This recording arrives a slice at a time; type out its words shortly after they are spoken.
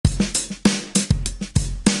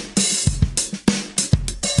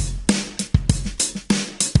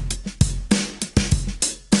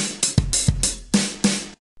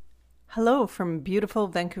Hello from beautiful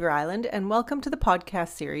Vancouver Island, and welcome to the podcast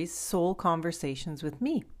series Soul Conversations with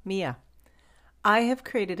me, Mia. I have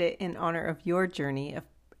created it in honor of your journey of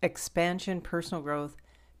expansion, personal growth,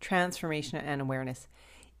 transformation, and awareness.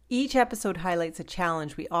 Each episode highlights a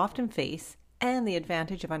challenge we often face and the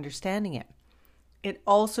advantage of understanding it. It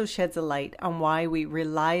also sheds a light on why we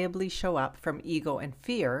reliably show up from ego and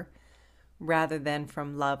fear rather than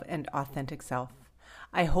from love and authentic self.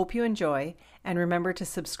 I hope you enjoy, and remember to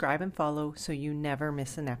subscribe and follow so you never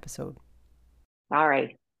miss an episode. All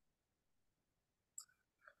right.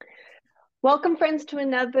 Welcome, friends, to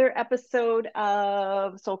another episode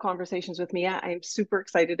of Soul Conversations with Mia. I'm super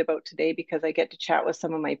excited about today because I get to chat with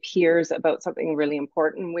some of my peers about something really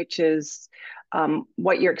important, which is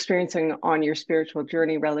what you're experiencing on your spiritual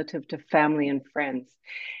journey relative to family and friends.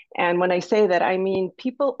 And when I say that, I mean,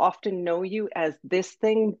 people often know you as this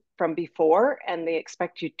thing from before, and they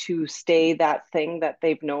expect you to stay that thing that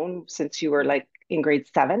they've known since you were like in grade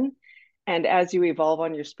 7. And as you evolve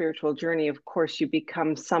on your spiritual journey, of course, you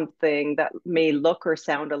become something that may look or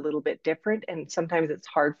sound a little bit different. And sometimes it's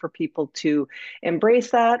hard for people to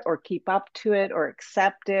embrace that or keep up to it or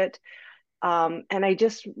accept it. And I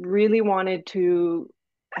just really wanted to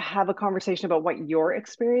have a conversation about what your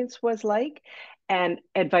experience was like and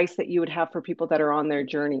advice that you would have for people that are on their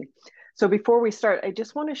journey. So before we start, I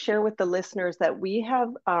just want to share with the listeners that we have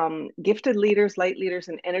gifted leaders, light leaders,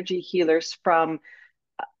 and energy healers from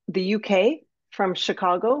the UK, from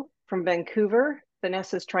Chicago, from Vancouver.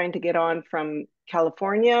 Vanessa's trying to get on from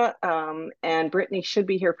California, and Brittany should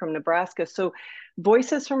be here from Nebraska. So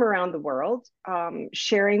voices from around the world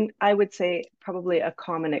sharing, I would say, probably a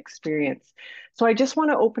common experience. So I just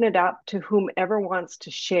want to open it up to whomever wants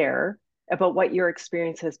to share about what your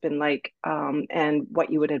experience has been like and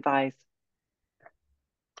what you would advise.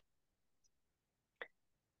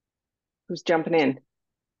 Who's jumping in?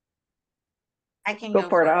 I can Go go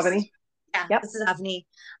for first. it, Avani. Yeah, Yep. this is Avni.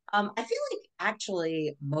 I feel like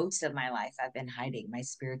actually most of my life I've been hiding my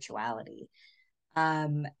spirituality.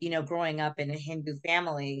 Growing up in a Hindu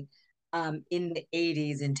family, in the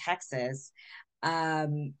 80s in Texas,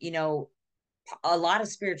 um, you know, a lot of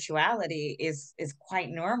spirituality is quite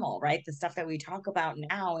normal, right? The stuff that we talk about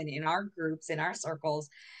now and in our groups, in our circles,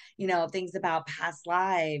 things about past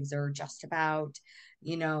lives or just about,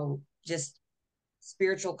 just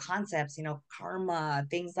spiritual concepts, karma,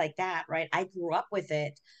 things like that, right? I grew up with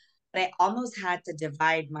it, but I almost had to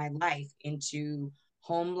divide my life into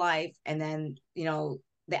home life and then,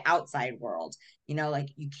 the outside world. Like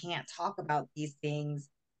you can't talk about these things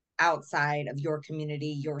outside of your community,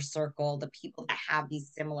 your circle, the people that have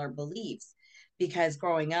these similar beliefs. Because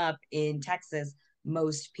growing up in Texas,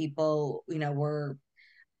 most people, were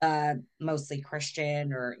mostly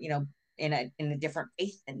Christian or, in a different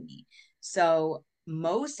faith than me. So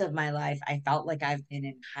most of my life, I felt like I've been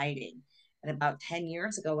in hiding. And about 10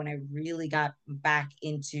 years ago, when I really got back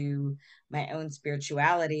into my own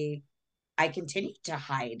spirituality, I continued to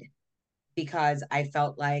hide because I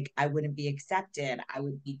felt like I wouldn't be accepted, I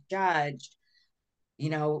would be judged.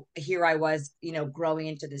 Here I was, growing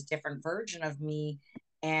into this different version of me.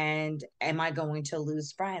 And am I going to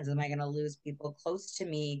lose friends? Am I going to lose people close to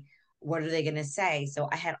me? What are they going to say? So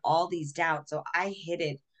I had all these doubts. So I hid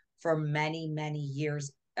it for many, many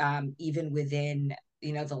years, even within,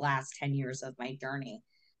 the last 10 years of my journey.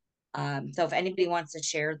 So if anybody wants to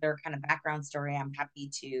share their kind of background story, I'm happy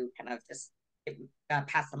to kind of just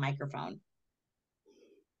pass the microphone.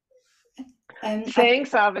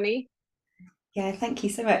 Thanks, Avani. Yeah, thank you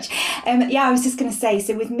so much. I was just going to say,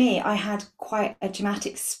 so with me, I had quite a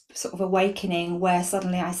dramatic sort of awakening where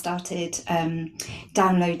suddenly I started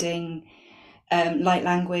downloading light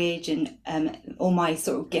language, and all my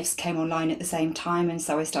sort of gifts came online at the same time. And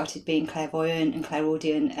so I started being clairvoyant and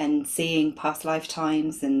clairaudient and seeing past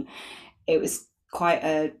lifetimes. And it was quite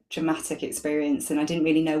a dramatic experience, and I didn't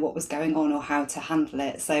really know what was going on or how to handle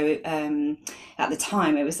it. So at the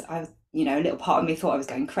time, I was a little part of me thought I was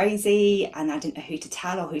going crazy, and I didn't know who to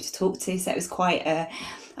tell or who to talk to. So it was quite an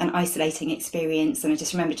isolating experience. And I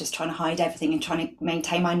just remember just trying to hide everything and trying to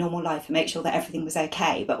maintain my normal life and make sure that everything was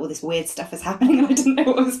okay. But all this weird stuff was happening and I didn't know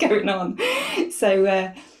what was going on. So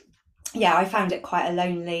I found it quite a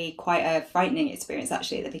lonely, quite a frightening experience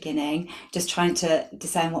actually at the beginning, just trying to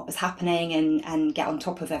discern what was happening and get on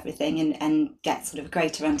top of everything and get sort of a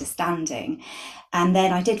greater understanding. And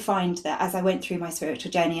then I did find that as I went through my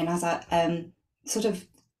spiritual journey, and as I sort of,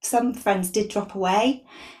 some friends did drop away,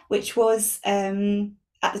 which was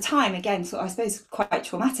at the time, again, so I suppose quite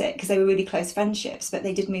traumatic because they were really close friendships, but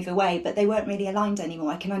they did move away, but they weren't really aligned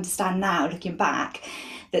anymore. I can understand now, looking back,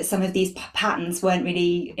 that some of these patterns weren't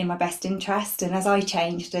really in my best interest. And as I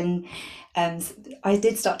changed and I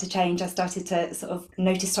did start to change, I started to sort of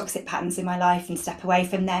notice toxic patterns in my life and step away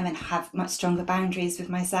from them and have much stronger boundaries with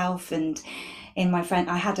myself. And in my friend,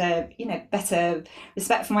 I had a better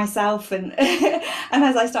respect for myself, and and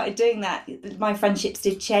as I started doing that, my friendships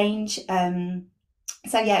did change.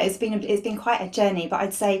 So yeah, it's been quite a journey, but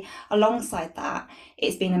I'd say alongside that,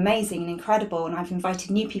 it's been amazing and incredible, and I've invited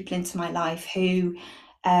new people into my life who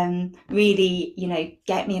really,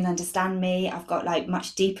 get me and understand me. I've got like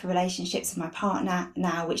much deeper relationships with my partner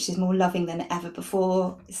now, which is more loving than ever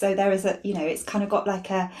before. So there is it's kind of got like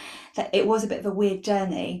it was a bit of a weird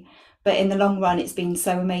journey, but in the long run, it's been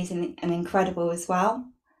so amazing and incredible as well.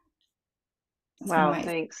 Wow,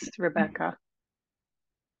 thanks, Rebecca.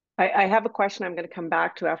 I have a question I'm going to come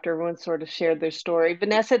back to after everyone sort of shared their story.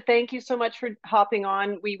 Vanessa, thank you so much for hopping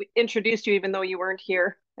on. We introduced you even though you weren't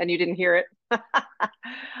here and you didn't hear it.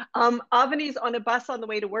 Avani's on a bus on the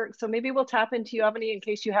way to work, so maybe we'll tap into you, Avani, in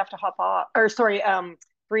case you have to hop off. Or sorry,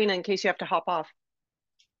 Verena, in case you have to hop off.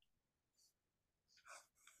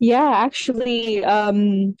 Yeah, actually,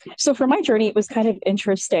 so for my journey, it was kind of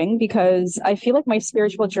interesting because I feel like my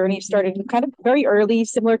spiritual journey started kind of very early,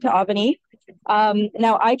 similar to Avani.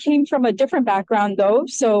 Now I came from a different background though.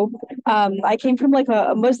 So I came from like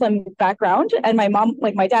a Muslim background, and my mom,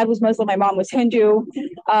 like my dad was Muslim, my mom was Hindu.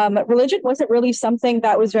 Religion wasn't really something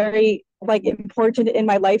that was very like important in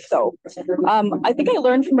my life though. I think I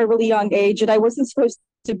learned from a really young age that I wasn't supposed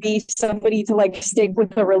to be somebody to like stick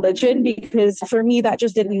with a religion, because for me that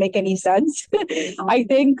just didn't make any sense. I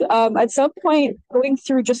think at some point going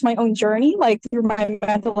through just my own journey, like through my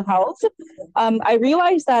mental health, I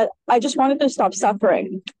realized that I just wanted to stop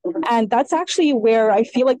suffering. And that's actually where I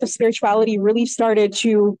feel like the spirituality really started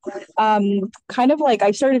to kind of like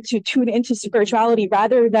I started to tune into spirituality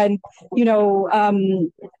rather than,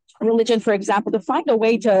 religion, for example, to find a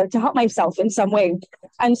way to help myself in some way.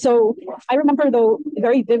 And so I remember, though,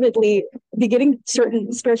 very vividly beginning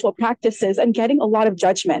certain spiritual practices and getting a lot of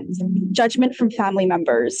judgment from family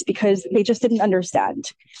members because they just didn't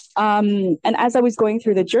understand. And as I was going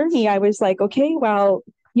through the journey, I was like, okay, well,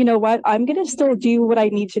 you know what, I'm going to still do what I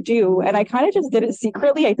need to do. And I kind of just did it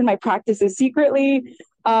secretly. I did my practices secretly.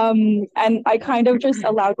 And I kind of just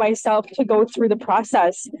allowed myself to go through the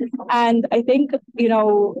process. And I think,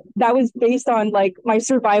 that was based on like my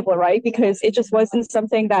survival, right? Because it just wasn't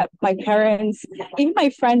something that my parents, even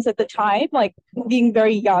my friends at the time, like being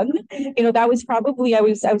very young, that was probably, I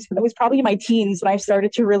was probably in my teens when I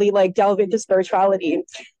started to really like delve into spirituality.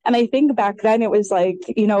 And I think back then it was like,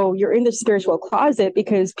 you're in the spiritual closet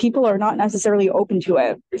because people are not necessarily open to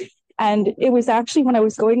it. And it was actually when I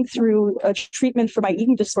was going through a treatment for my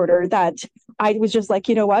eating disorder that I was just like,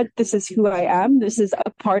 you know what, this is who I am. This is a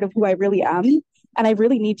part of who I really am. And I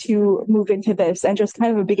really need to move into this and just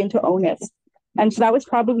kind of begin to own it. And so that was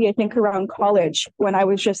probably, I think, around college when I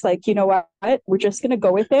was just like, you know what, we're just going to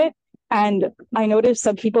go with it. And I noticed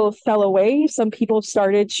some people fell away. Some people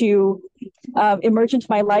started to emerge into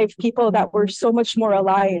my life, people that were so much more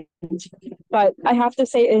aligned. But I have to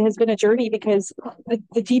say it has been a journey because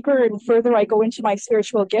the deeper and further I go into my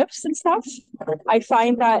spiritual gifts and stuff, I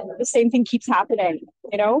find that the same thing keeps happening,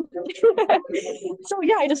 So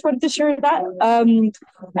yeah, I just wanted to share that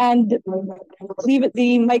and leave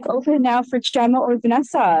the mic open now for Gemma or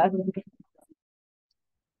Vanessa.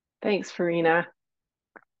 Thanks, Verena.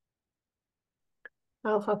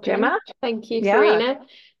 I'll hop Gemma? in. Thank you, Yeah. Verena.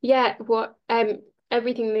 Yeah,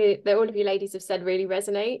 everything that all of you ladies have said really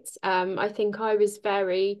resonates. I think I was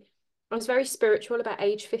very spiritual about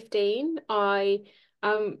age 15. I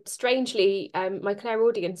strangely, my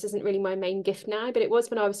clairaudience isn't really my main gift now, but it was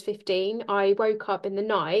when I was 15. I woke up in the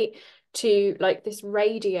night to like this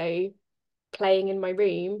radio playing in my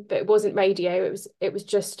room, but it wasn't radio, it was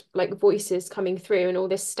just like voices coming through and all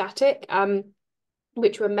this static,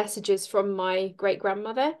 which were messages from my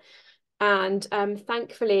great-grandmother. And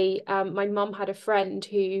thankfully, my mum had a friend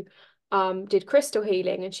who did crystal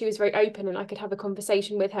healing, and she was very open, and I could have a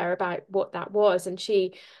conversation with her about what that was. And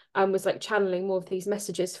she was like channeling more of these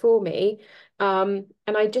messages for me. And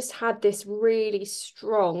I just had this really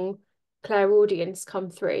strong clairaudience come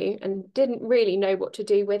through and didn't really know what to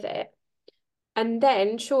do with it. And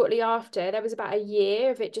then shortly after, there was about a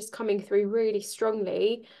year of it just coming through really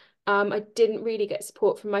strongly. I didn't really get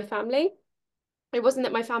support from my family. It wasn't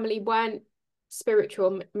that my family weren't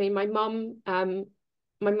spiritual. I mean, my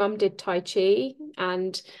mum did Tai Chi,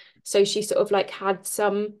 and so she sort of like had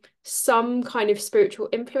some kind of spiritual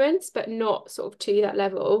influence, but not sort of to that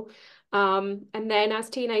level. And then as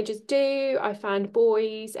teenagers do, I found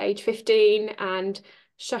boys age 15 and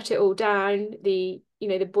shut it all down. The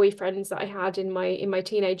boyfriends that I had in my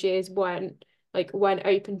teenage years weren't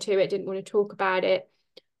open to it, didn't want to talk about it.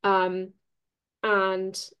 And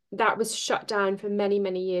that was shut down for many,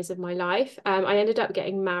 many years of my life. I ended up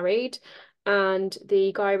getting married, and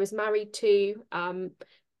the guy I was married to,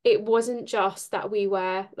 it wasn't just that we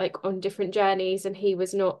were like on different journeys and he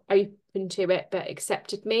was not open to it but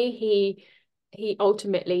accepted me. He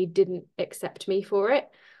ultimately didn't accept me for it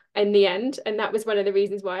in the end, and that was one of the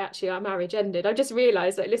reasons why actually our marriage ended. I just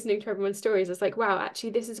realized, like, listening to everyone's stories, I was like, wow, actually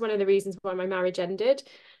this is one of the reasons why my marriage ended,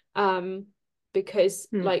 because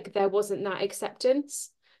like there wasn't that acceptance.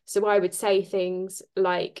 So I would say things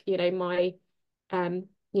like, my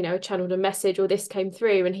I channeled a message or this came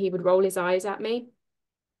through, and he would roll his eyes at me.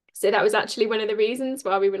 So that was actually one of the reasons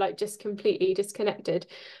why we were like just completely disconnected.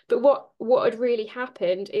 But what had really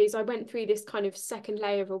happened is I went through this kind of second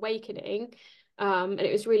layer of awakening, and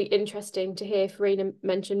it was really interesting to hear Farina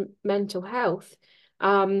mention mental health.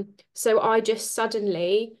 So I just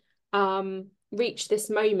suddenly reached this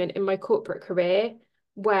moment in my corporate career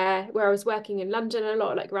where I was working in London a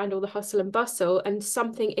lot, like around all the hustle and bustle, and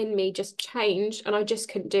something in me just changed and I just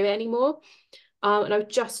couldn't do it anymore. And I was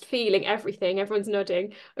just feeling everything. Everyone's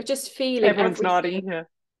nodding. I was just feeling Everyone's everything. nodding. Yeah.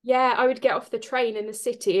 Yeah, I would get off the train in the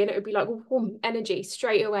city and it would be like warm energy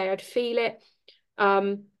straight away. I'd feel it.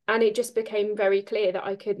 And it just became very clear that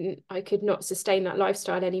I could not sustain that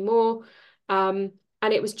lifestyle anymore. And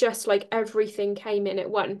it was just like everything came in at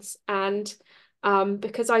once. And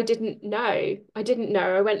because I didn't know,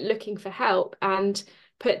 I went looking for help and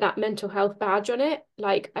put that mental health badge on it.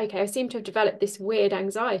 Like, okay, I seem to have developed this weird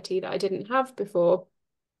anxiety that I didn't have before,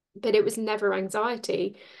 but it was never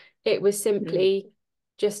anxiety. It was simply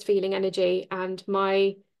just feeling energy. And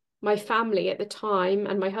my family at the time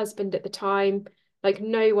and my husband at the time, like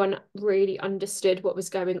no one really understood what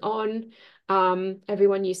was going on.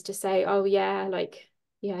 Everyone used to say, oh yeah, like,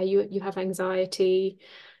 yeah, you have anxiety.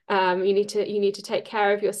 You need to take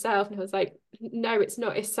care of yourself. And I was like, no, it's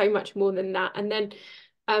not. It's so much more than that. And then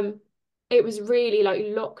it was really like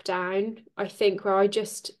lockdown, I think, where I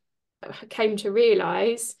just came to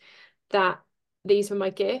realize that these were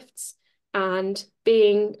my gifts, and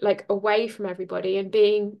being like away from everybody and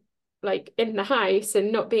being like in the house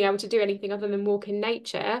and not being able to do anything other than walk in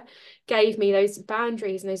nature gave me those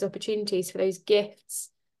boundaries and those opportunities for those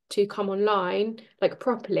gifts to come online like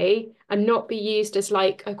properly and not be used as,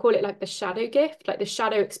 like, I call it like the shadow gift. Like the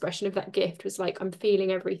shadow expression of that gift was like, I'm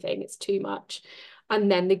feeling everything, it's too much. And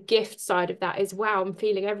then the gift side of that is, wow, I'm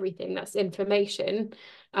feeling everything, that's information.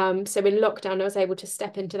 So in lockdown I was able to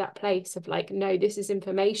step into that place of like, no, this is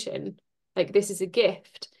information, like this is a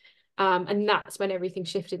gift. And that's when everything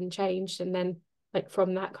shifted and changed. And then like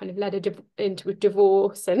from that kind of led into a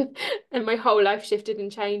divorce, and my whole life shifted and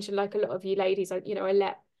changed. And like a lot of you ladies, I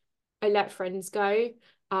let friends go,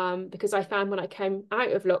 because I found when I came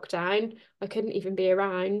out of lockdown, I couldn't even be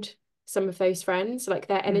around some of those friends. Like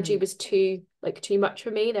their energy was too much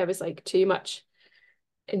for me. There was like too much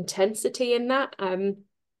intensity in that. And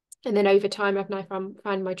then over time, I've now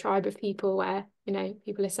found my tribe of people where,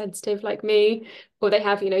 people are sensitive like me, or they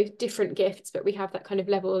have, different gifts, but we have that kind of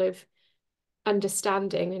level of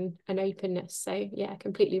understanding and openness. So yeah, I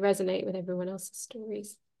completely resonate with everyone else's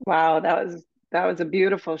stories. Wow, that was a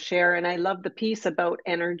beautiful share, and I love the piece about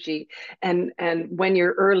energy and when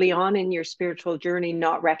you're early on in your spiritual journey,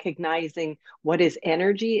 not recognizing what is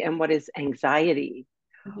energy and what is anxiety,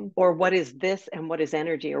 or what is this and what is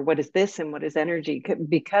energy, or what is this and what is energy,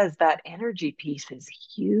 because that energy piece is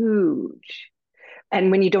huge. And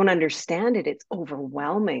when you don't understand it, it's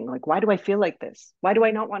overwhelming. Like, why do I feel like this? Why do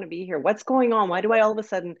I not want to be here? What's going on? Why do I all of a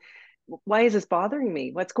sudden, why is this bothering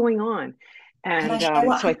me? What's going on? Can I And share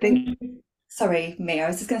what so I think, happened? Sorry, Mia, I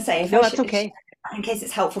was just going to say, if no, I that's should, okay. in case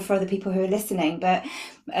it's helpful for other people who are listening, but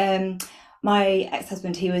my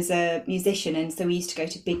ex-husband, he was a musician, and so we used to go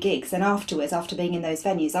to big gigs, and afterwards, after being in those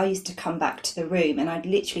venues, I used to come back to the room and I'd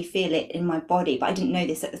literally feel it in my body, but I didn't know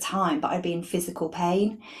this at the time, but I'd be in physical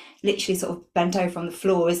pain, literally sort of bent over on the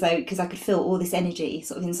floor, as though, because I could feel all this energy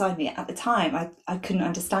sort of inside me. At the time, I couldn't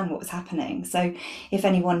understand what was happening. So if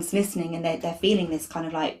anyone's listening and they're feeling this kind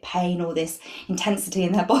of like pain or this intensity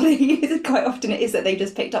in their body, quite often it is that they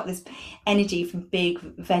just picked up this energy from big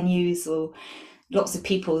venues or lots of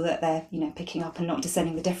people that they're picking up and not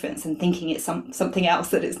discerning the difference and thinking it's something else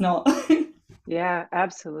that it's not. Yeah,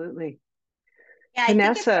 absolutely. Yeah,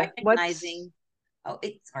 Vanessa, I think it's recognizing.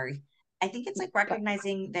 Sorry. I think it's like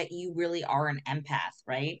recognizing that you really are an empath,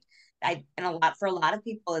 right? For a lot of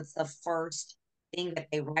people, it's the first thing that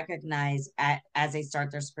they recognize as they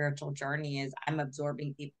start their spiritual journey is I'm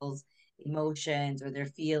absorbing people's emotions or their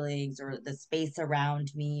feelings or the space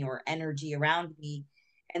around me or energy around me.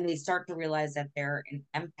 And they start to realize that they're an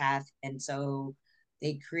empath. And so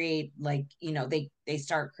they create they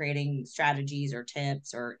start creating strategies or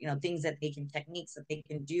tips or, things that techniques that they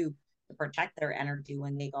can do to protect their energy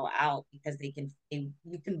when they go out, because you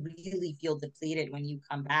can really feel depleted when you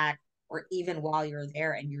come back, or even while you're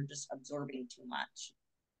there and you're just absorbing too much.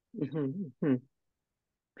 Mm-hmm.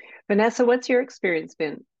 Vanessa, what's your experience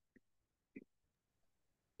been?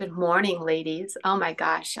 Good morning, ladies. Oh my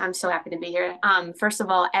gosh, I'm so happy to be here. First of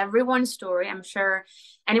all, everyone's story, I'm sure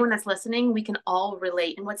anyone that's listening, we can all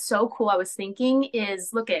relate. And what's so cool, I was thinking is,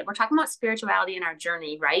 we're talking about spirituality in our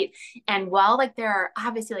journey, right? And while there are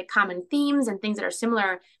obviously common themes and things that are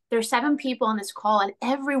similar, there's 7 people on this call and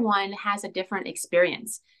everyone has a different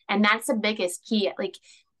experience. And that's the biggest key.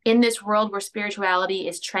 In this world where spirituality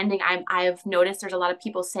is trending, I've noticed there's a lot of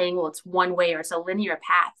people saying, well, it's one way or it's a linear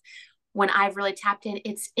path. When I've really tapped in,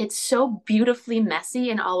 it's so beautifully messy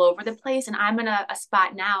and all over the place. And I'm in a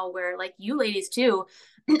spot now where, like you ladies too,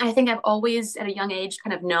 I think I've always at a young age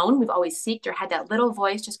kind of known, we've always seeked or had that little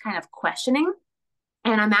voice just kind of questioning.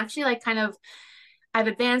 And I'm actually I've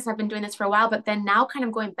advanced, I've been doing this for a while, but then now kind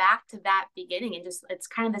of going back to that beginning and just, it's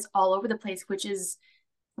kind of this all over the place, which is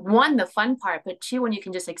one, the fun part, but 2, when you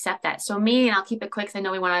can just accept that. So me, and I'll keep it quick because I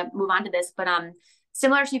know we want to move on to this, but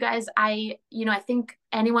similar to you guys, I think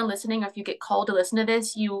anyone listening, or if you get called to listen to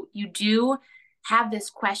this, you do have this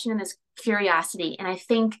question and this curiosity. And I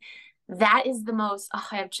think that is the most,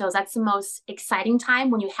 I have chills. That's the most exciting time,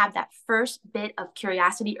 when you have that first bit of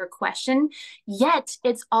curiosity or question. Yet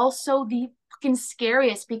it's also the fucking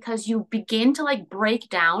scariest, because you begin to break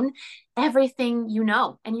down everything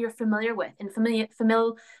and you're familiar with, and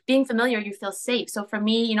being familiar, you feel safe. So for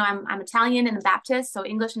me, I'm Italian and a Baptist, so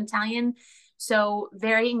English and Italian. So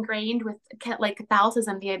very ingrained with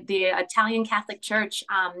Catholicism, the Italian Catholic Church,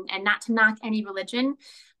 and not to knock any religion,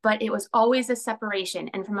 but it was always a separation.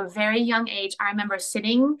 And from a very young age, I remember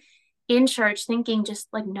sitting in church thinking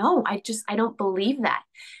no, I don't believe that.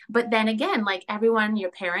 But then again, everyone,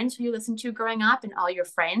 your parents who you listen to growing up, and all your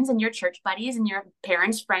friends and your church buddies and your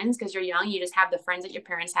parents' friends, because you're young, you just have the friends that your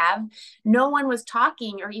parents have. No one was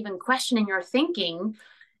talking or even questioning or thinking,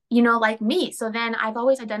 like me. So then I've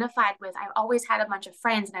always I've always had a bunch of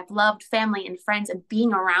friends, and I've loved family and friends and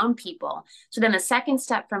being around people. So then the second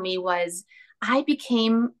step for me was I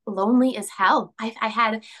became lonely as hell. I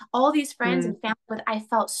had all these friends and family, but I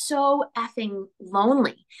felt so effing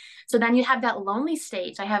lonely. So then you have that lonely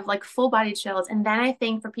stage. I have full body chills. And then I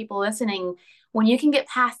think for people listening, when you can get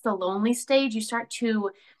past the lonely stage, you start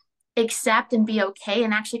to accept and be okay,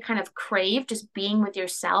 and actually kind of crave just being with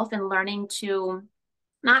yourself and learning to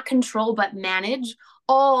not control, but manage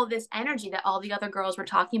all this energy that all the other girls were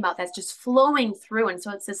talking about, that's just flowing through. And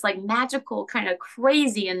so it's this magical kind of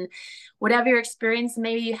crazy, and whatever your experience,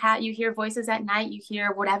 maybe you hear voices at night, you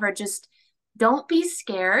hear whatever, just don't be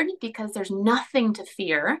scared, because there's nothing to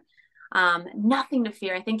fear. Nothing to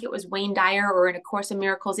fear. I think it was Wayne Dyer, or in A Course in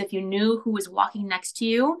Miracles, if you knew who was walking next to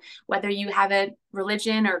you, whether you have a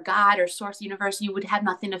religion or God or source universe, you would have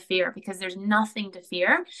nothing to fear, because there's nothing to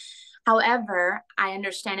fear. However, I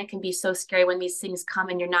understand it can be so scary when these things come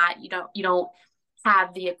and you don't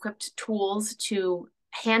have the equipped tools to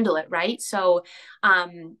handle it, right? So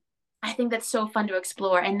I think that's so fun to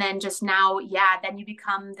explore. And then just now, then you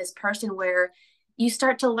become this person where you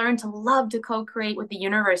start to learn to love to co-create with the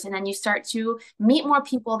universe. And then you start to meet more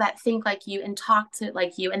people that think like you and talk to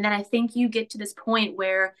like you. And then I think you get to this point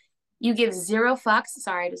where you give 0 fucks.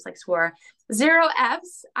 Sorry, I just swore. 0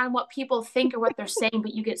 Fs on what people think or what they're saying,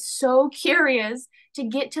 but you get so curious to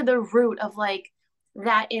get to the root of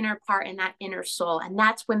that inner part and that inner soul. And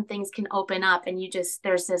that's when things can open up, and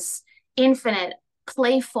there's this infinite,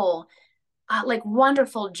 playful,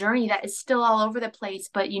 wonderful journey that is still all over the place,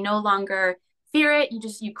 but you no longer fear it.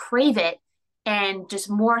 You crave it, and just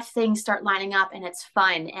more things start lining up, and it's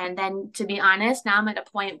fun. And then, to be honest, now I'm at a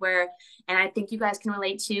point where, and I think you guys can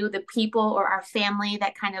relate to, the people or our family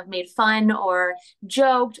that kind of made fun or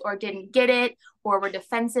joked or didn't get it or were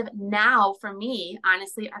defensive, now for me,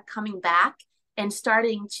 honestly, are coming back and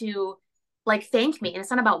starting to thank me. And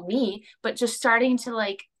it's not about me, but just starting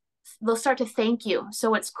to they'll start to thank you.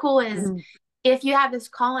 So what's cool is, if you have this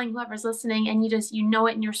calling, whoever's listening, and you know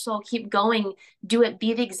it in your soul, keep going, do it,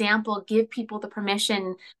 be the example, give people the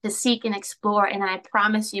permission to seek and explore. And I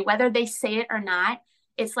promise you, whether they say it or not,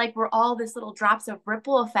 it's we're all this little drops of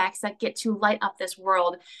ripple effects that get to light up this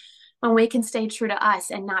world, when we can stay true to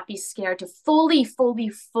us and not be scared to fully, fully,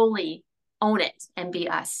 fully own it and be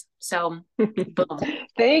us. So boom.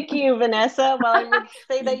 Thank you, Vanessa. Well, I would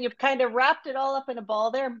say that you've kind of wrapped it all up in a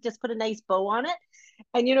ball there, just put a nice bow on it.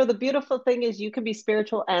 And the beautiful thing is you can be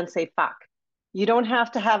spiritual and say fuck. You don't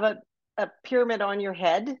have to have a pyramid on your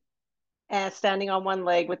head and standing on one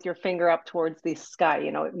leg with your finger up towards the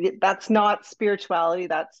sky. That's not spirituality,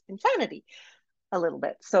 that's insanity a little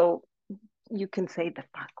bit. So you can say the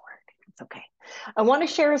fuck word. It's okay. I want to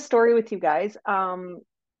share a story with you guys.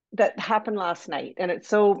 That happened last night, and it's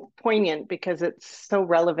so poignant because it's so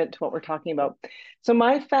relevant to what we're talking about. So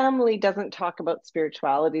my family doesn't talk about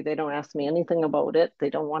spirituality. They don't ask me anything about it. They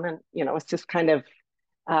don't want to, it's just kind of,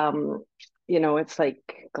 it's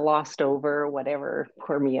like glossed over or whatever.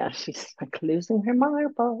 Poor Mia, she's like losing her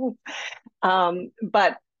marbles.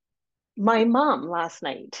 But my mom last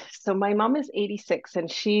night, so my mom is 86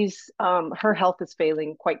 and she's, her health is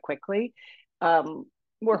failing quite quickly.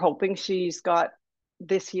 We're hoping she's got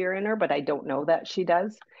this year in her, but I don't know that she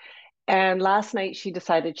does. And last night she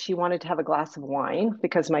decided she wanted to have a glass of wine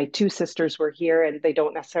because my two sisters were here and they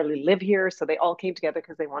don't necessarily live here. So they all came together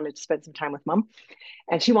because they wanted to spend some time with mom.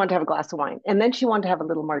 And she wanted to have a glass of wine. And then she wanted to have a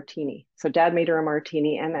little martini. So dad made her a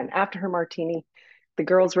martini. And then after her martini, the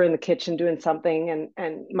girls were in the kitchen doing something.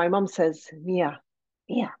 And my mom says, Mia,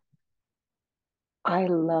 I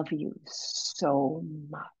love you so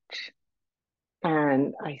much.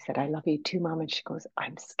 And I said, I love you too, Mom. And she goes,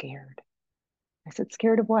 I'm scared. I said,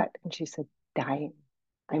 scared of what? And she said, dying.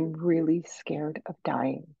 I'm really scared of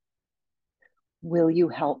dying. Will you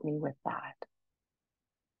help me with that?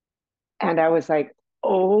 And I was like,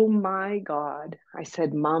 oh my God. I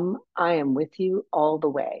said, Mom, I am with you all the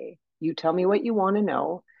way. You tell me what you want to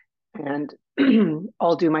know, and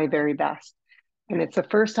I'll do my very best. And it's the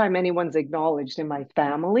first time anyone's acknowledged in my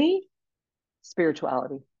family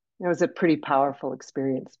spirituality. It was a pretty powerful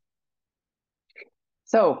experience.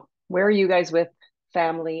 So, where are you guys with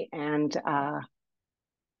family and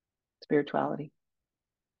spirituality?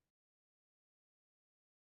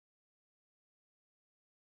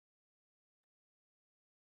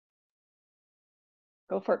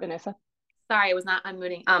 Go for it, Vanessa. Sorry, I was not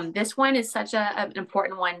unmuting. This one is such an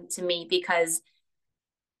important one to me because,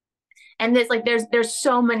 and there's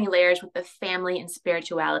so many layers with the family and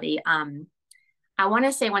spirituality. I want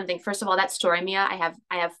to say one thing. First of all, that story, Mia, I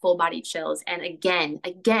have full body chills. And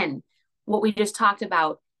again, what we just talked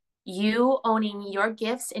about, you owning your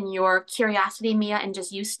gifts and your curiosity, Mia, and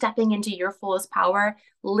just you stepping into your fullest power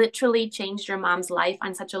literally changed your mom's life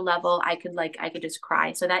on such a level. I could just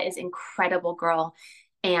cry. So that is incredible, girl.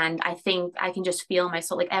 And I think I can just feel in my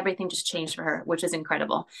soul, like everything just changed for her, which is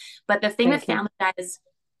incredible. But the thing with family, guys,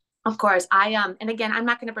 of course, and again, I'm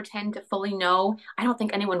not going to pretend to fully know. I don't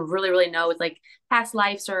think anyone really knows like past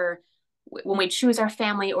lives or when we choose our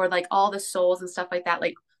family or like all the souls and stuff like that,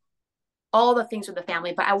 like all the things with the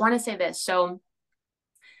family. But I want to say this. So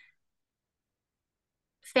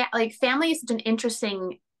like family is such an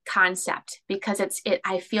interesting concept because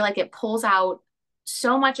I feel like it pulls out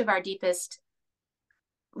so much of our deepest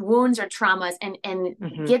wounds or traumas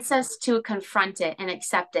and gets us to confront it and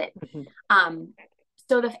accept it.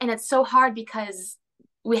 And it's so hard because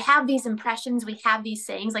we have these impressions, we have these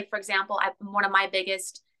sayings. Like, for example, one of my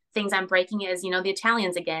biggest things I'm breaking is, the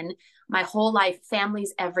Italians again. My whole life,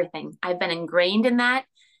 family's everything. I've been ingrained in that.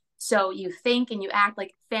 So you think and you act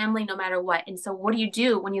like family no matter what. And so what do you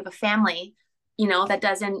do when you have a family, that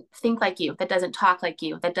doesn't think like you, that doesn't talk like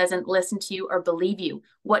you, that doesn't listen to you or believe you?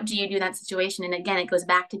 What do you do in that situation? And again, it goes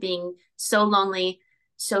back to being so lonely,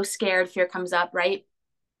 so scared, fear comes up, right?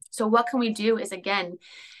 So what can we do is, again,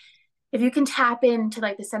 if you can tap into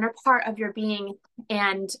like the center part of your being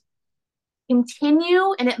and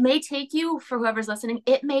continue, and it may take you, for whoever's listening,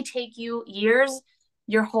 it may take you years,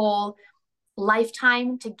 your whole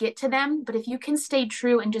lifetime to get to them. But if you can stay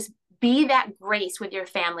true and just be that grace with your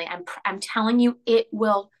family, I'm telling you, it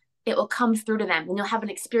will come through to them. And you'll have an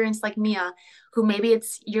experience like Mia, who maybe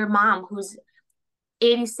it's your mom who's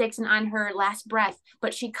 86 and on her last breath,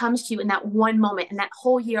 but she comes to you in that one moment, and that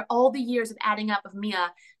whole year, all the years of adding up of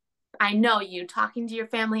Mia, I know you talking to your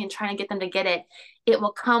family and trying to get them to get it, it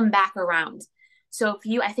will come back around. So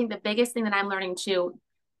I think the biggest thing that I'm learning too,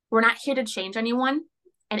 we're not here to change anyone,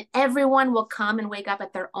 and everyone will come and wake up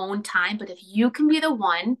at their own time. But if you can be the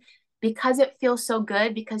one, because it feels so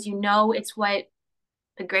good, because it's what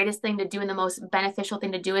the greatest thing to do and the most beneficial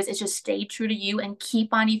thing to do is just stay true to you and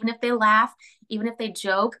keep on, even if they laugh, even if they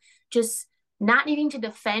joke, just not needing to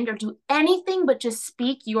defend or do anything, but just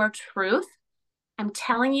speak your truth. I'm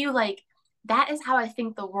telling you, like, that is how I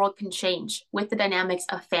think the world can change with the dynamics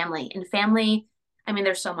of family. And family, I mean,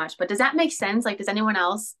 there's so much, but does that make sense? Like, does anyone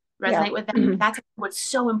else resonate with that? That's what's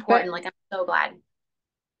so important. Like, I'm so glad.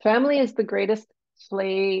 Family is the greatest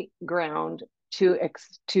playground to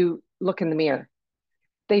look in the mirror.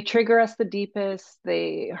 They trigger us the deepest,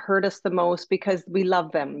 they hurt us the most because we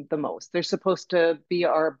love them the most. They're supposed to be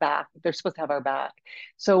our back. They're supposed to have our back.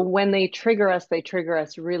 So when they trigger us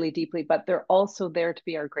really deeply, but they're also there to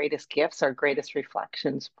be our greatest gifts, our greatest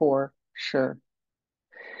reflections for sure.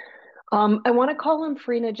 I want to call on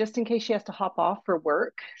Farina just in case she has to hop off for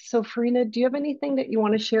work. So Farina, do you have anything that you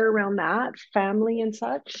want to share around that, family and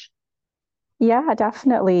such? Yeah,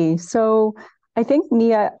 definitely. So I think,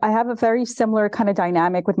 Mia, I have a very similar kind of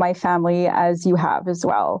dynamic with my family as you have as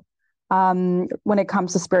well, when it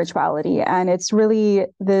comes to spirituality. And it's really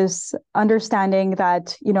this understanding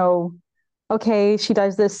that, okay, she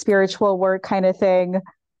does this spiritual work kind of thing.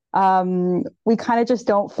 We kind of just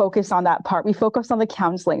don't focus on that part. We focus on the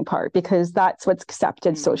counseling part because that's what's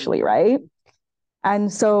accepted socially, right?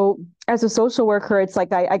 And so as a social worker, it's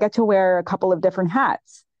like I get to wear a couple of different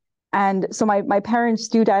hats. And so my parents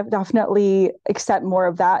do definitely accept more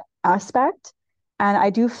of that aspect. And I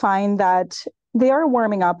do find that they are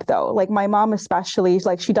warming up though. Like my mom especially,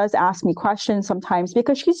 like she does ask me questions sometimes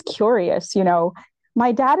because she's curious,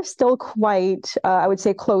 My dad is still quite, I would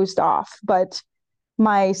say, closed off, but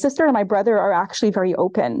my sister and my brother are actually very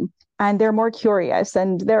open and they're more curious.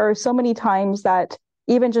 And there are so many times that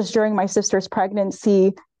even just during my sister's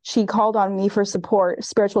pregnancy, she called on me for support,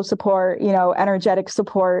 spiritual support, energetic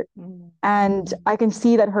support. And I can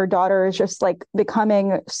see that her daughter is just like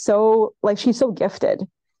becoming so, like, she's so gifted.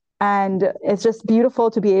 And it's just beautiful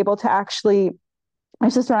to be able to actually, my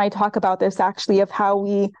sister and I talk about this actually, of how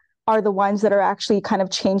we are the ones that are actually kind of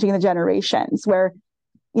changing the generations where,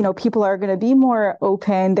 people are going to be more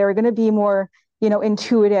open. They're going to be more,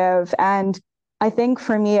 intuitive. And I think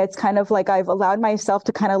for me, it's kind of like I've allowed myself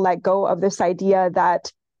to kind of let go of this idea that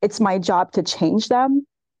it's my job to change them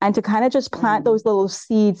and to kind of just plant those little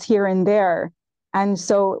seeds here and there. And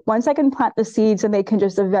so once I can plant the seeds and they can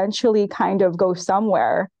just eventually kind of go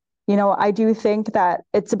somewhere, I do think that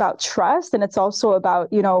it's about trust. And it's also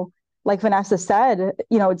about, like Vanessa said,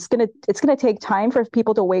 it's gonna take time for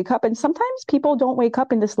people to wake up. And sometimes people don't wake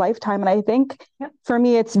up in this lifetime. And I think for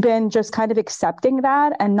me, it's been just kind of accepting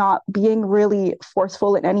that and not being really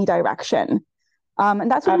forceful in any direction. And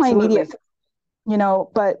that's what my immediate,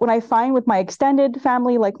 but when I find with my extended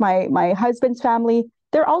family, like my husband's family,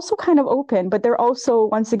 they're also kind of open, but they're also,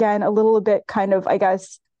 once again, a little bit kind of, I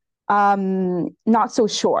guess, not so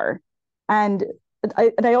sure. And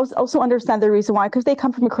I also understand the reason why, because they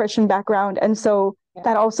come from a Christian background. And so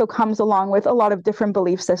that also comes along with a lot of different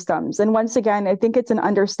belief systems. And once again, I think it's an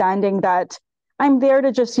understanding that I'm there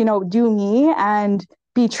to just, do me and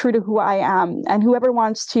be true to who I am. And whoever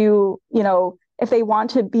wants to, if they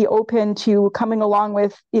want to be open to coming along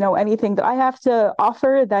with, anything that I have to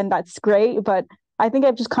offer, then that's great. But I think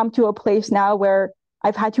I've just come to a place now where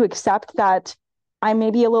I've had to accept that I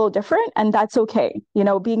may be a little different, and that's okay.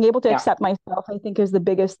 Being able to accept myself, I think, is the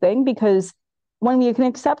biggest thing, because when we can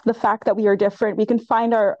accept the fact that we are different, we can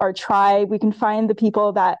find our tribe, we can find the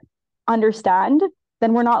people that understand,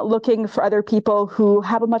 then we're not looking for other people who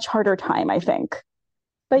have a much harder time, I think.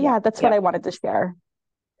 But that's what I wanted to share.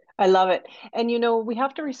 I love it. And, we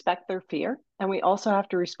have to respect their fear, and we also have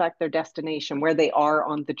to respect their destination, where they are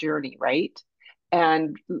on the journey, right?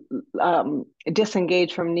 And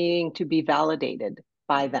disengage from needing to be validated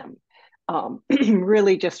by them.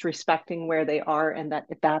 Really just respecting where they are, and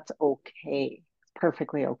that's okay. It's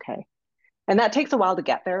perfectly okay. And that takes a while to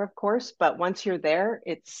get there, of course, but once you're there,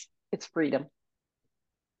 it's freedom.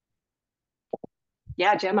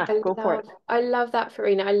 Yeah, Gemma, go for it. I love that,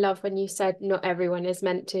 Farina. I love when you said not everyone is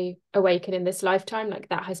meant to awaken in this lifetime. Like,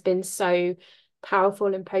 that has been so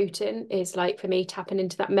powerful and potent, is like, for me, tapping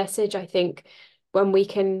into that message. I think when we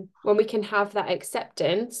can have that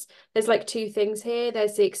acceptance, there's like two things here.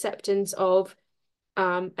 There's the acceptance of,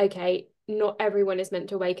 okay, not everyone is meant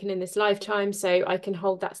to awaken in this lifetime, so I can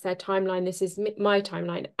hold that's their timeline. This is my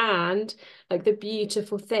timeline. And like, the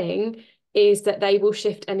beautiful thing is that they will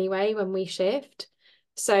shift anyway when we shift.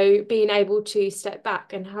 So being able to step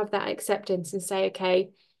back and have that acceptance and say, okay,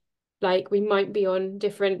 like, we might be on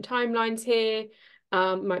different timelines here,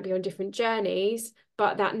 might be on different journeys,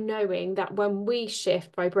 but that knowing that when we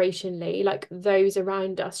shift vibrationally, like, those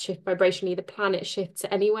around us shift vibrationally, the planet shifts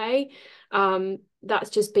anyway. That's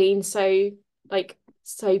just been so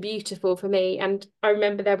beautiful for me. And I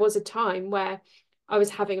remember there was a time where I was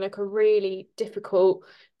having like a really difficult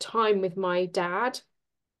time with my dad,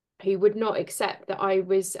 who would not accept that I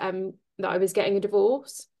was getting a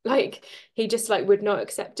divorce. Like, he just like would not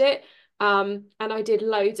accept it. And I did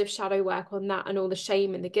loads of shadow work on that and all the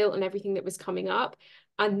shame and the guilt and everything that was coming up.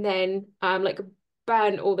 And then like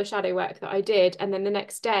burn all the shadow work that I did. And then the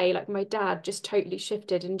next day, like my dad just totally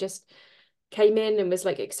shifted and just came in and was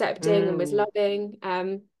like accepting and was loving.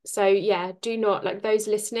 So yeah, do not, like those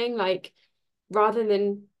listening, like rather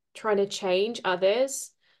than trying to change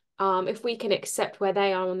others, if we can accept where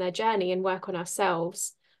they are on their journey and work on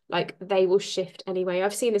ourselves, like they will shift anyway.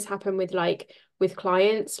 I've seen this happen with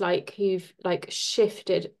clients like who've like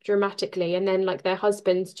shifted dramatically, and then like their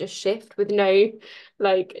husbands just shift with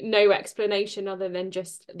no explanation other than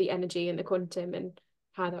just the energy and the quantum and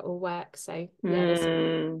how that all works. So yeah, there's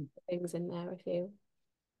some things in there, I feel.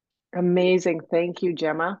 Amazing. Thank you,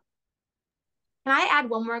 Gemma. Can I add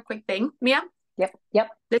one more quick thing, Mia? Yep.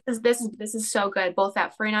 This is so good. Both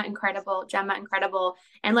that Farina, incredible, Gemma, incredible.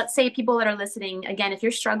 And let's say people that are listening, again, if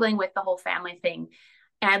you're struggling with the whole family thing,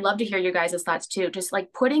 and I'd love to hear your guys' thoughts too, just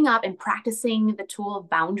like putting up and practicing the tool of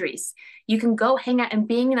boundaries. You can go hang out and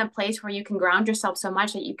being in a place where you can ground yourself so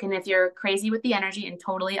much that you can, if you're crazy with the energy, and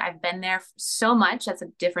totally, I've been there so much, that's a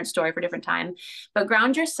different story for a different time, but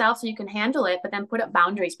ground yourself so you can handle it, but then put up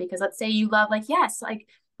boundaries. Because let's say you love, like, yes, like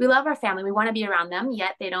we love our family, we want to be around them,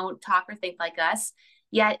 yet they don't talk or think like us,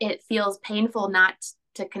 yet it feels painful not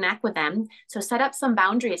to connect with them. So set up some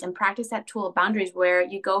boundaries and practice that tool of boundaries where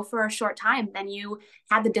you go for a short time, then you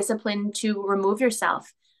have the discipline to remove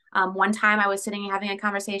yourself. One time I was sitting and having a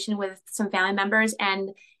conversation with some family members, and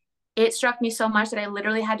it struck me so much that I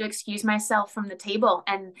literally had to excuse myself from the table.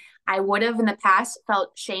 And I would have in the past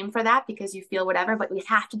felt shame for that, because you feel whatever, but we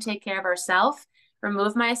have to take care of ourselves.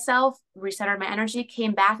 Remove myself, recentered my energy,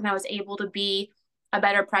 came back, and I was able to be a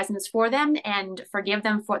better presence for them and forgive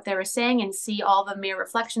them for what they were saying and see all the mirror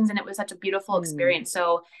reflections. And it was such a beautiful experience.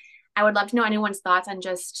 So I would love to know anyone's thoughts on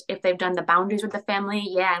just if they've done the boundaries with the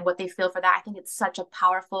family, and what they feel for that. I think it's such a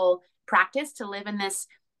powerful practice to live in this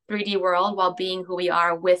 3D world while being who we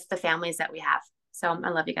are with the families that we have. So I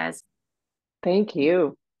love you guys. Thank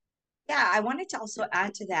you. Yeah, I wanted to also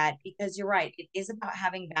add to that, because you're right. It is about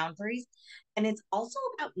having boundaries, and it's also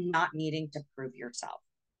about not needing to prove yourself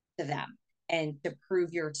to them and to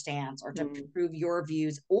prove your stance or to prove your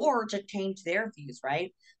views or to change their views,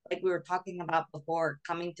 right? Like we were talking about before,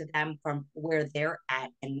 coming to them from where they're at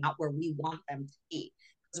and not where we want them to be,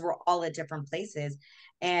 because we're all at different places.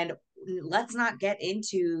 And let's not get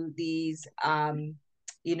into these arguments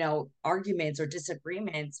or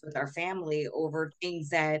disagreements with our family over things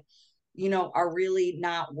that are really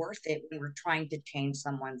not worth it when we're trying to change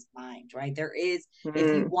someone's mind, right? There is, if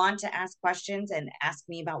you want to ask questions and ask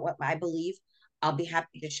me about what I believe, I'll be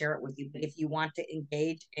happy to share it with you. But if you want to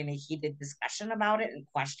engage in a heated discussion about it and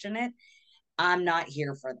question it, I'm not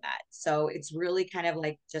here for that. So it's really kind of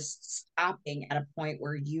like just stopping at a point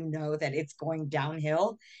where you know that it's going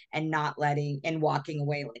downhill and not letting and walking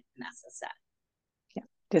away, like Vanessa said. Yeah,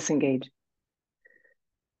 disengage.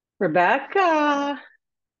 Rebecca.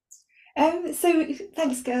 So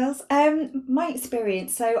thanks, girls. My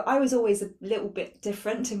experience, so I was always a little bit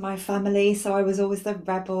different in my family. So I was always the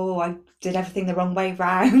rebel. I did everything the wrong way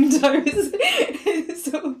round. I was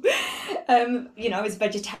sort of, I was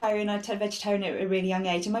vegetarian. I turned vegetarian at a really young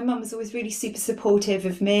age, and my mum was always really super supportive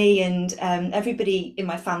of me. And everybody in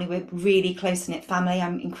my family, we're really close knit family.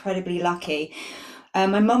 I'm incredibly lucky.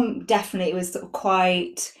 My mum definitely was sort of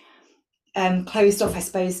quite closed off, I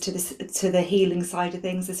suppose, to the healing side of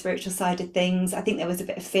things, the spiritual side of things. I think there was a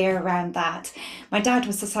bit of fear around that. My dad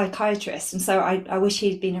was a psychiatrist, and so I wish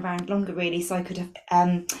he'd been around longer, really, so I could have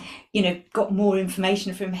got more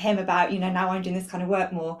information from him about now I'm doing this kind of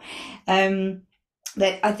work more.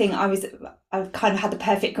 But I think I kind of had the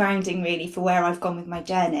perfect grounding, really, for where I've gone with my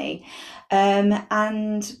journey.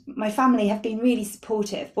 And my family have been really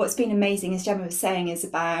supportive. What's been amazing, as Gemma was saying, is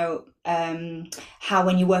about how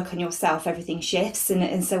when you work on yourself, everything shifts.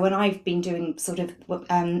 And so when I've been doing sort of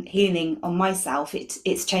healing on myself,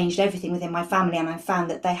 it's changed everything within my family. And I found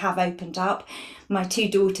that they have opened up. My two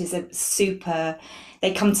daughters are super.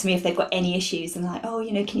 They come to me if they've got any issues and like, oh,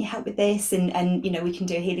 can you help with this? And we can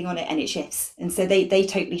do a healing on it, and it shifts. And so they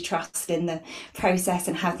totally trust in the process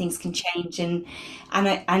and how things can change. And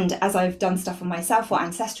as I've done stuff on myself for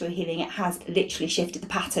ancestral healing, it has literally shifted the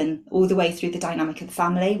pattern all the way through the dynamic of the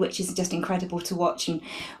family, which is just incredible to watch and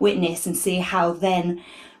witness and see how then,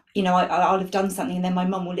 I'll have done something, and then my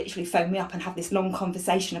mum will literally phone me up and have this long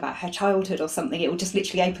conversation about her childhood or something. It will just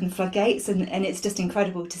literally open the floodgates, and it's just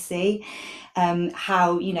incredible to see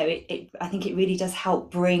how, I think it really does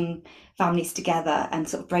help bring families together and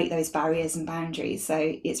sort of break those barriers and boundaries.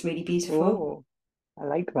 So it's really beautiful. Oh, I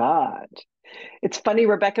like that. It's funny,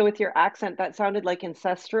 Rebecca, with your accent, that sounded like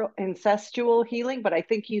incestual healing, but I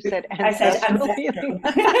think you said ancestral healing.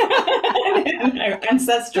 No,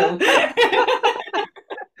 ancestral.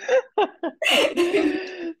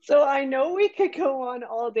 So I know we could go on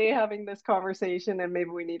all day having this conversation, and maybe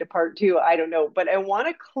we need a part two. I don't know. But I want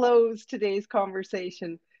to close today's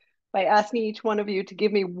conversation by asking each one of you to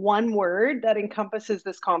give me one word that encompasses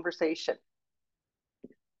this conversation.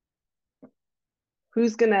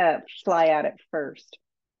 Who's going to fly at it first?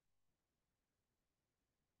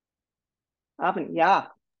 Avin, yeah.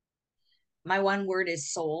 My one word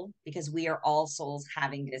is soul, because we are all souls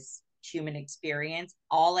having this human experience,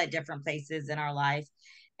 all at different places in our life.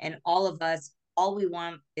 And all of us, all we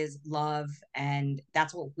want is love. And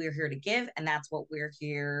that's what we're here to give. And that's what we're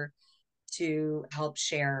here to help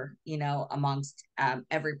share, amongst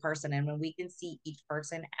every person. And when we can see each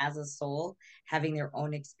person as a soul having their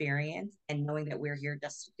own experience and knowing that we're here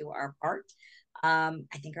just to do our part, I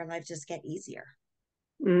think our lives just get easier.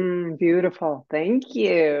 Beautiful. Thank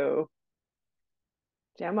you.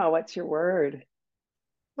 Gemma, what's your word?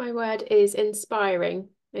 My word is inspiring.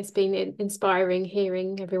 It's been inspiring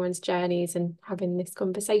hearing everyone's journeys and having this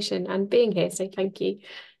conversation and being here. So thank you.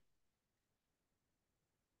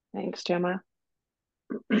 Thanks, Gemma.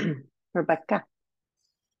 Rebecca.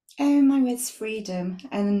 My word's freedom.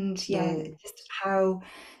 And just how,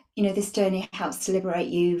 this journey helps to liberate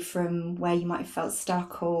you from where you might have felt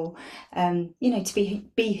stuck, or, to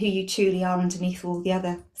be who you truly are underneath all the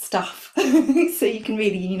other stuff. So you can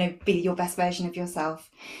really, be your best version of yourself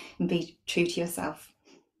and be true to yourself.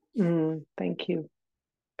 Thank you.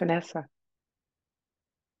 Vanessa.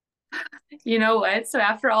 You know what? So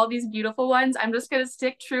after all these beautiful ones, I'm just going to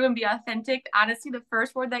stick true and be authentic. Honestly, the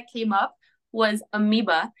first word that came up was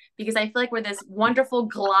amoeba, because I feel like we're this wonderful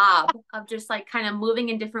glob of just like kind of moving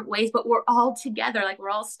in different ways, but we're all together. Like we're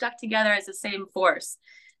all stuck together as the same force.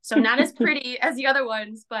 So not as pretty as the other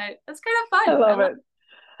ones, but it's kind of fun. I love it.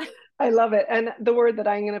 I love it. And the word that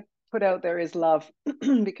I'm going to put out there is love,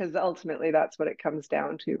 because ultimately that's what it comes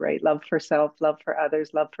down to, right? Love for self, love for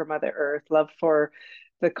others, love for Mother Earth, love for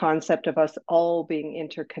the concept of us all being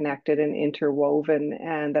interconnected and interwoven,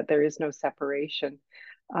 and that there is no separation.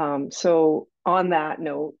 So on that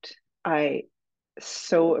note, I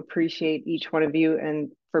so appreciate each one of you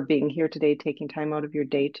and for being here today, taking time out of your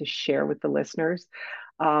day to share with the listeners.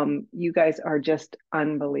 You guys are just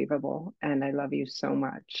unbelievable, and I love you so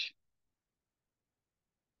much.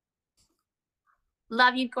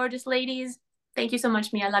 Love you, gorgeous ladies. Thank you so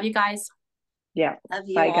much, Mia. Love you guys. Yeah. Love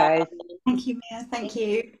you Bye, all. guys. Thank you, Mia. Thank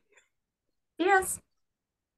you. Yes.